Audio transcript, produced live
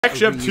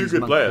Actually have two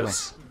good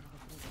players.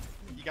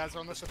 You guys are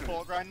on the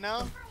support grind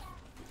now?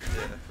 Yeah.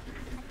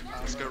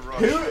 Let's go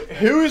rush.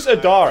 Who is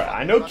Adara?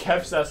 I know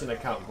Kevsta has an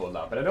account called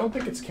that, but I don't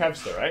think it's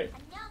Kevsta, right?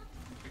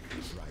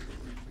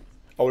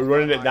 Oh, we're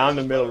running it down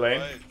the middle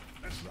lane.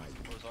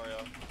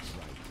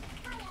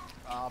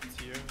 Up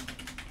to you.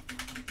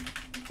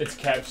 It's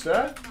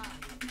Kevsta?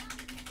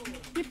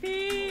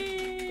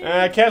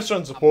 Kevsta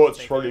on support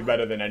is probably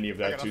better than any of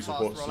their two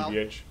supports,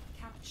 CBH.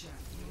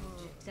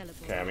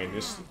 Okay, I mean,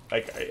 this,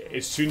 like,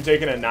 is Soon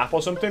taking a nap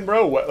or something,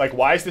 bro? What, like,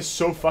 why is this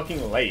so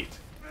fucking late?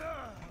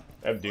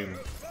 They have Doom.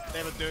 They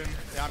have a Doom.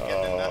 Yeah, I'm getting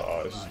in there.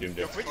 Oh, this is Doom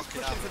Dick. If we just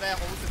push into their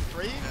holes in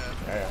 3.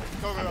 Yeah.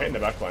 Go, I'm hitting the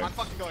back line. I'm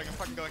fucking going.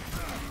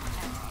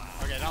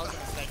 Okay, that was a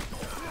mistake.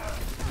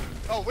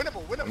 Oh,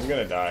 winnable. I'm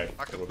gonna die.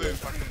 I can boot to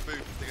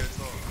go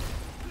top.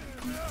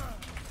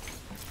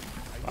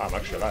 I'm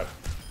actually alive.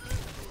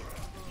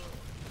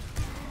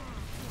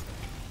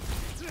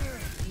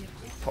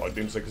 Oh,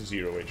 Doom's like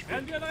 0 HP.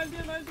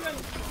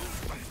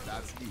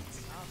 That's easy.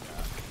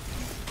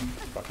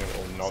 Fucking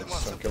old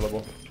nonce,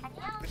 unkillable.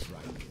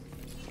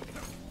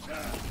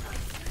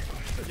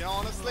 You know,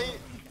 honestly,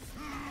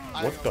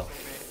 What the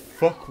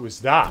fuck was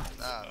that?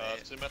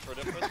 2 metro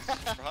difference,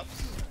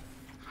 perhaps?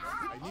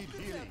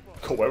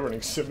 Oh, we're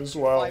running Sim as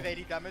well.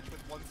 580 damage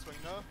with 1 swing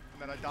though,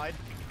 and then I died.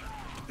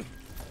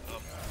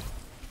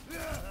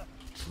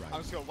 I'm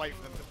just gonna wait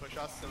for them to push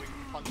us so we can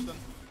punch them.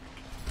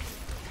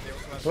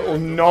 Little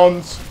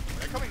nonce.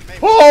 They're coming maybe.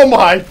 Oh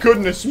my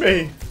goodness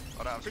me!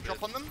 Quick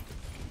drop on them.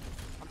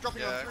 I'm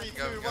dropping Yeah, on 3, 2,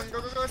 go, 1,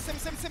 go.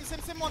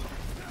 Sim 1.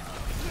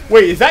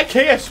 Wait, is that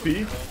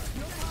KSP?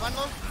 Line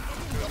low.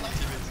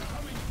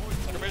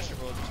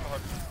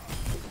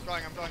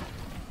 I'm going.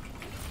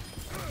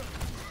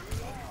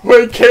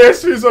 Wait,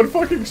 KSP's on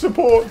fucking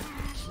support.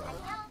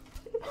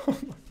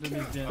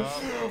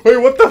 Wait,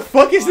 what the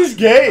fuck is this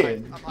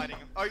game? I'm hiding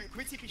him. Oh, can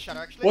we TP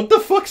Shadow actually? What the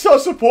fuck's our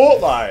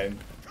support line?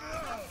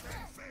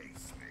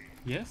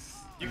 Yes.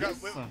 You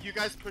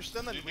guys push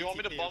them and Do you want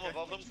me to bomb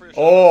above them for your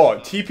Oh,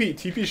 shot?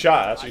 TP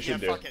shot, that's what you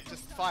should do. Fuck it,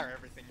 just fire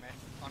everything, man.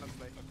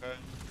 Honestly. Okay.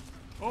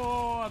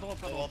 Oh, I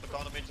dropped I want the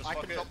economy, just I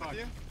fuck can it. drop with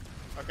you.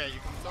 Okay, you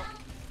can stop.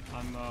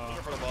 I'm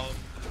Looking for the bomb.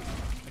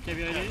 okay,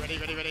 be ready.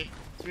 Ready.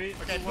 3,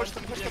 Okay, 2, push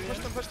 1.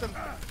 them.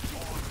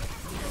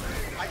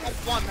 I got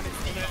 1 and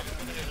it's me.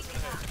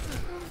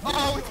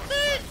 Oh, it's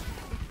me!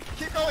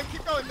 Keep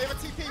going, they have a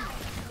TP.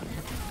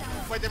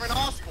 Wait, they're in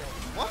our spawn.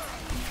 What?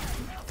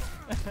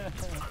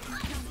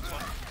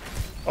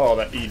 Oh,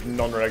 that E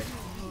non-reg.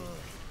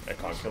 I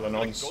can't kill a Like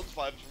nonce. ghost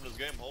vibes from this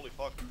game, holy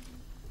fuck.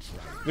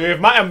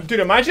 Dude,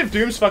 imagine if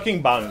Doom's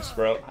fucking balanced,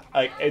 bro.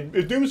 Like,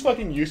 if Doom's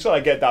fucking useful, I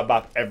get that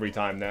BAP every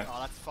time there. Oh,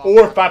 that's far.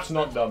 Or if BAP's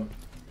not done.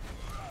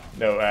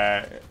 No,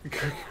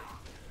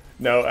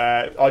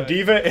 our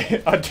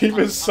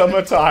Diva's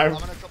summertime, I'm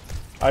gonna drop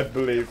I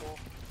believe.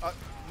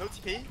 no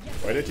TP.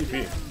 Why did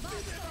TP?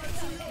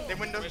 They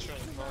window.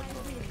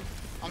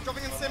 I'm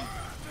dropping in Sim.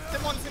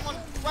 Sim 1.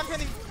 Run,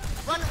 Penny.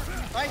 Run.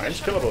 Right, I'm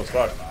just killable as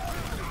fuck.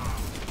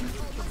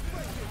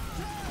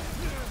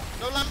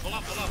 No lamp. One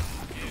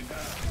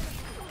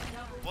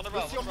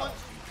around, Lucio 1.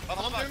 I'm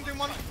on Doom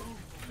 1.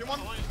 Doom 1.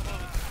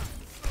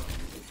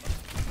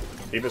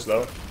 Diva's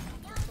low.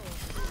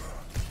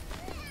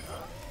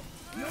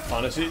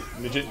 Honestly,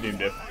 legit Doom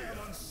diff.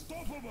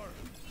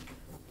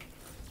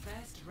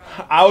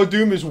 Our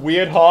Doom is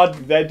weird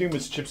hard, their Doom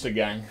is Chipsa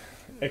gang.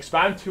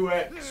 Expand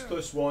 2x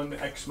plus 1,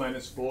 x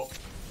minus 4.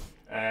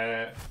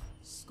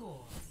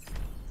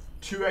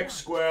 2x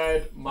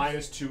squared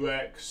minus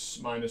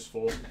 2x minus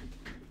 4.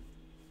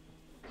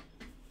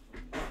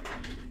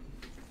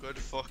 Good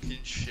fucking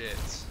shit.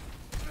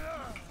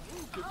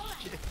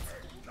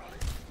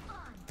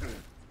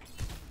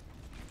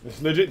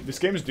 This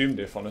game is Doom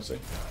diff, honestly.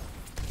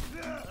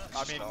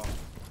 I mean,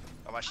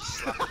 I'm actually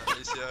slapping at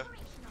Lucio.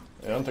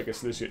 I don't think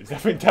it's Lucio. It's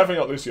definitely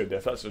not Lucio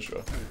diff, that's for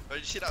sure. Oh, did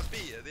you see that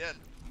beat at the end?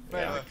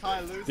 Yeah.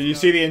 Did you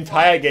see the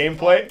entire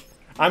gameplay?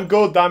 I'm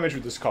gold damage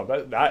with this comp.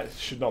 That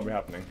should not be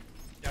happening.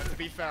 Yeah, to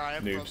be fair, I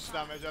have plus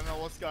damage. I don't know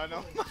what's going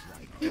on.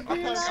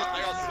 I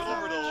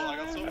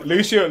got silver.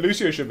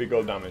 Lucio should be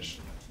gold damage.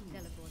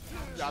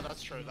 Yeah,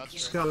 that's true.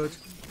 Scoured.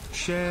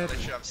 Shared. They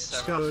should have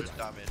Scoured. 700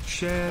 damage.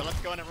 Shared. So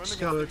let's go in a room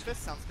Scoured. against this.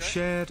 Sounds great.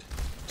 Shared.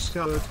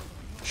 Scoured.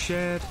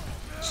 Shared.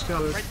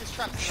 Scoured. Break this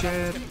trap.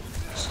 Shared.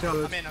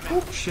 Scoured. I'm in.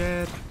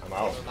 Shared. I'm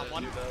out. I'm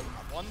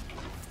one.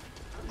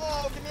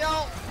 Oh, get me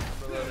out!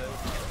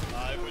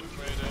 I win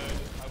traded.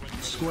 I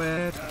win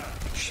Squared.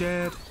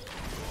 Shared.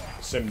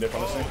 Sim diff,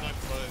 honestly.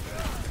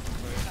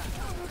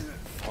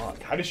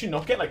 Fuck, how did she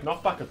not get like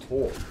knocked back at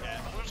all? Yeah,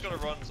 I'm just gonna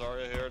run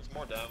Zarya here, it's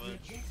more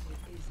damage.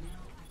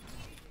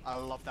 I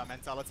love that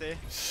mentality.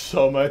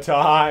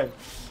 Summertime.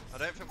 I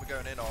don't think we're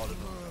going in hard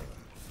enough.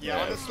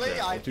 Yeah, honestly,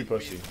 yeah, I too think we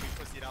pussy.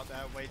 pussied out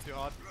there way too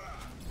hard.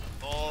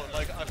 Oh,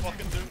 like, I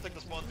fucking didn't think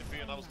the spawn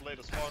TP and I was late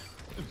as fuck.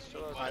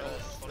 Alright,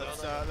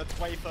 let's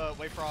wait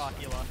for our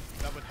healer.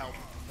 That would help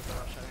with the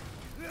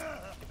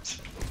rush,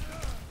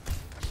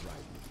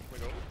 We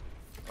go.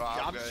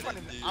 Right,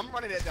 I'm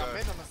running it down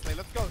mid, honestly.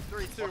 Let's go.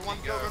 3, 2, 1,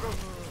 go.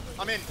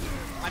 I'm in.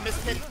 I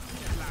missed him.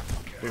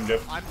 Doom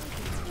dip. I'm.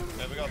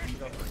 Yeah, we got.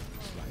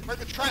 Break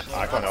the trap.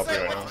 I can't help you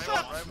right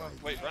now.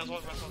 Wait, round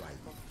one.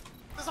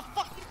 There's a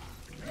fucking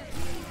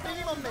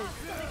thing on me.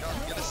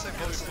 Get a sim,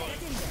 get a sim.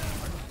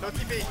 No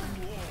TP.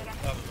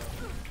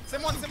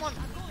 Sim one. I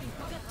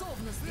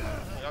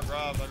got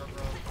grabbed.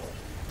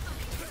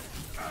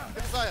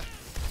 Get Zaya.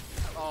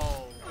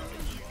 Oh.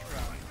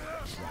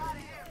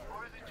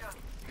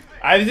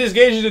 This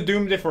gauge is a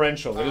Doom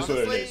differential. It is what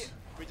it Honestly, is.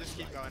 we just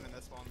keep going in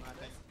this one, I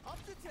think.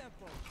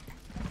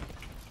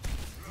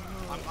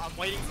 I'm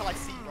waiting till I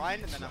see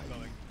Ryan and then I'm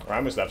going.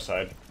 Ryan was left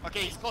side.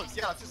 Okay, he's close.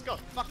 Yeah, let's just go.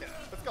 Fuck it.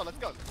 Let's go.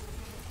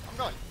 I'm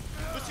going.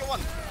 Lucio one.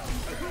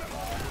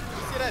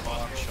 Lucio dead.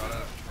 Oh, I'm shot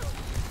at.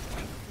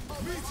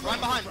 Ryan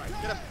behind.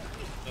 Get him.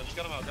 Yeah, just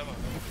get him out.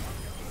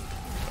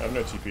 I have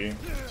no TP.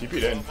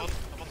 TP'd in. I'm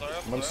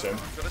I'm on sim.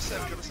 Got a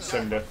sim.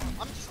 Sim dip.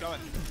 I'm just going.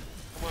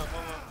 Come on.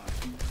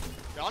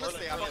 Yeah,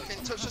 honestly, I'm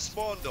Fucking touch the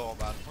spawn door,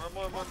 man.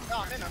 No,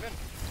 I'm in.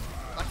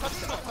 I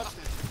touched it.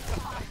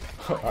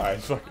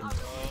 Alright, fucking.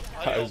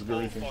 That is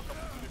grieving.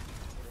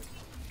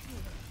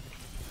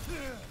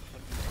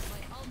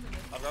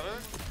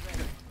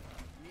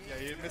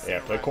 Yeah,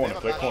 play corner.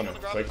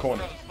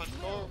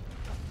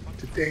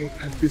 Today,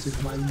 and this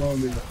is my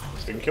moment.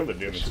 You can kill the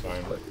Doom, it's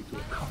fine.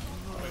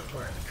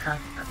 For an attack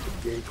after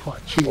being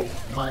caught cheating.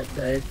 My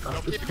bad.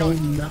 After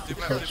told not to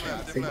touch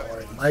anything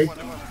or Mike,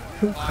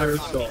 who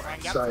so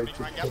excited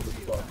to kill the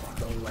bug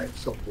on life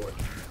support.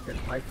 And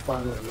Mike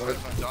finally learned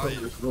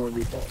to ignore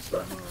me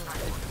also.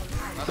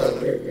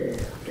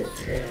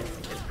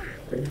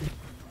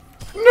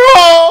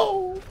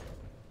 No!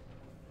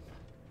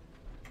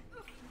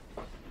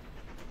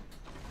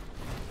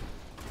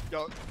 Yo,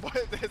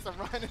 what? There's a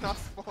Ryan in our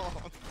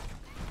spawn.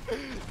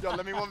 Yo,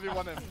 let me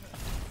 1v1 him.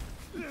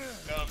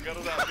 Get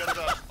it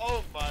out.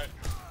 Oh my.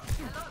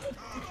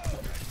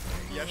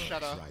 Yes,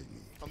 Shadow.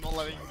 I'm not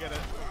letting you get it.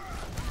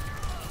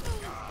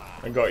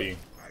 I got you.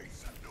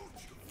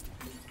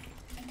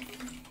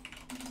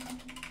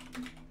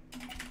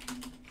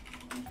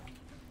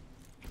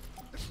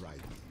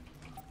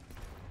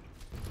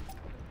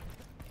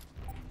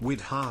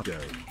 With Hardo.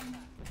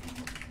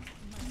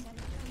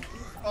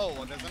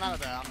 Oh, there's another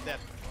there. I'm dead.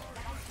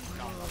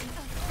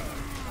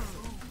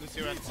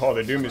 Lucio ends. Oh,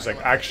 the Doom is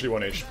like actually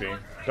 1 HP.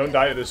 Don't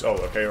die at this. Oh,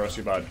 okay, or else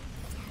you're bad.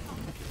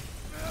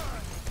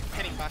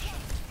 Hitting Bastion.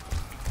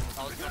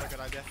 That was not a good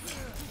idea.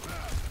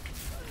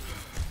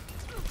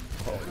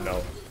 Oh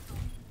no.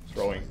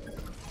 Throwing.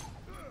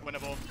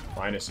 Winnable.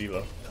 Minus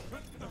Elo.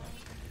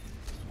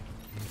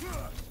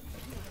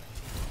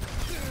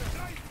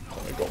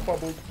 Oh, I got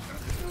bubbled.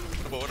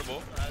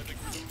 Winnable.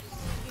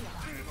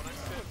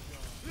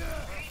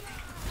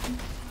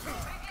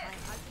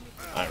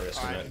 I ain't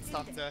risking Alright, it. it's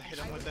time to hit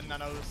him with the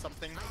nano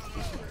something.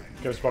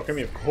 Give us fucking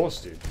me, of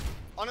course, dude.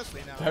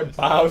 Honestly, now. I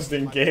bowsed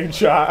in game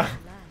chat.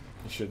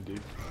 You should,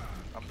 dude.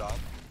 I'm down.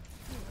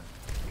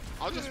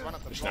 I'll just run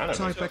at the Just ball. nano.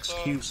 Type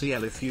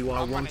XQCL if you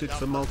are wanted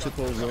for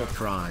multiple war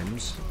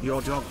crimes,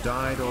 your dog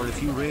died, or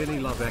if you really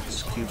love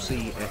XQCL.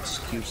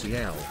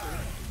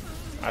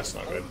 That's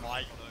not good. Oh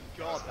my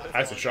god.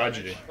 That's a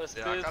tragedy.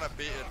 Yeah, I kind of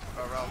beat it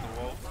around the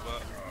wall,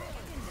 but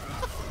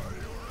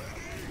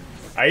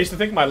I used to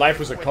think my life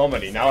was a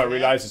comedy. Now I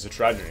realize it's a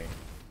tragedy.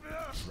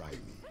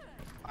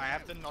 I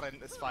have to not end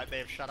this fight. They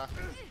have Shadow.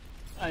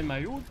 I'm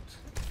my ult.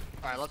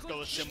 Alright, let's go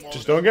with Sim Wall.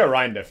 Just don't get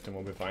Ryan Diff and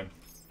we'll be fine.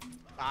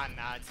 Ah,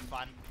 nah, it's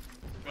fine.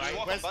 You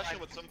want where's Bastion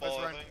with Symbol, I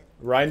Ryan? think.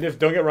 Ryan Diff,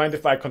 don't get Ryan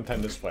Diff by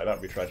contenders play. That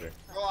would be tragic.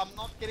 Bro, I'm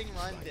not getting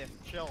Ryan Diff.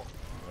 Chill.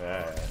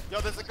 Yeah.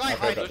 Yo, there's a guy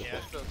Okay, hiding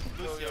that's here.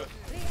 Lucio.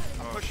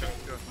 I'm pushing.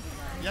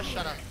 Yes,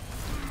 Shadow.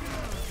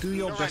 Do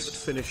your You're best right.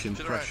 finish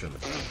impression.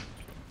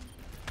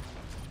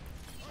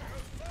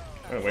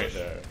 I'm gonna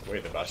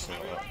wait the Bastion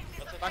on that.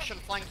 Bastion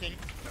flanking.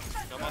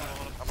 Come on.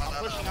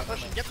 I'm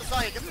pushing. Get the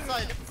Zaya. Get the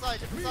Zaya.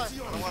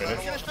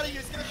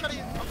 He's gonna shadow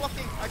you. I'm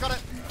blocking. I got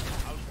it.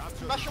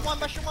 Bastion one.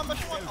 Oh,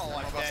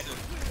 I'm dead.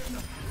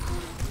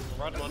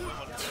 Run one.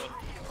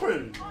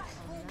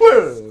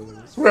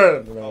 Please,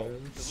 win, man.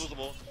 It's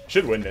losable.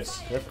 Should win this.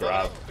 We have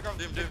grab.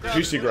 Doom.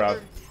 Juicy grab.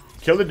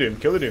 Kill the Doom.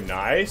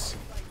 Nice.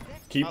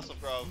 Keep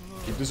Massive grab.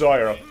 the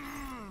Zarya up.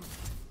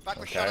 Back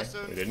with Okay. Shadow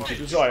soon. We didn't keep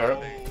the Zarya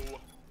up.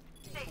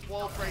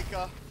 Wall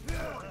breaker.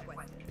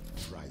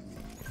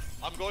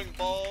 I'm going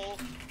ball.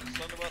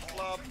 Thunderbat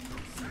flap.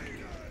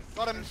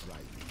 Got him.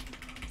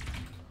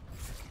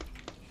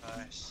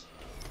 Nice.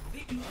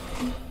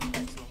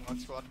 Excellent work,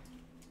 squad.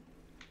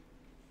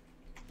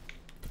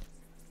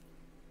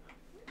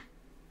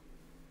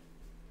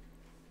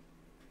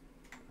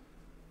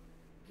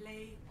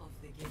 Play of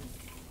the game.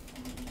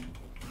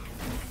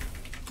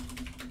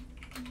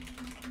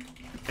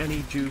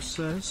 Any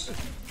juicers?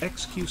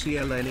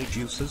 XQCL any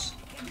juicers?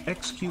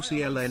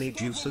 XQCL any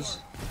juicers?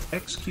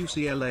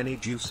 XQCL any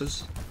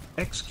juicers?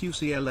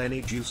 XQCL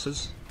any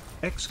juicers?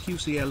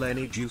 XQCL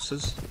any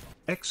juicers?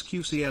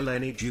 XQCL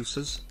any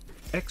juicers?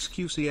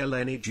 XQCL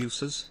any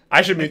juicers?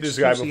 I should meet this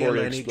guy before he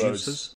XQCL any explodes. juicers?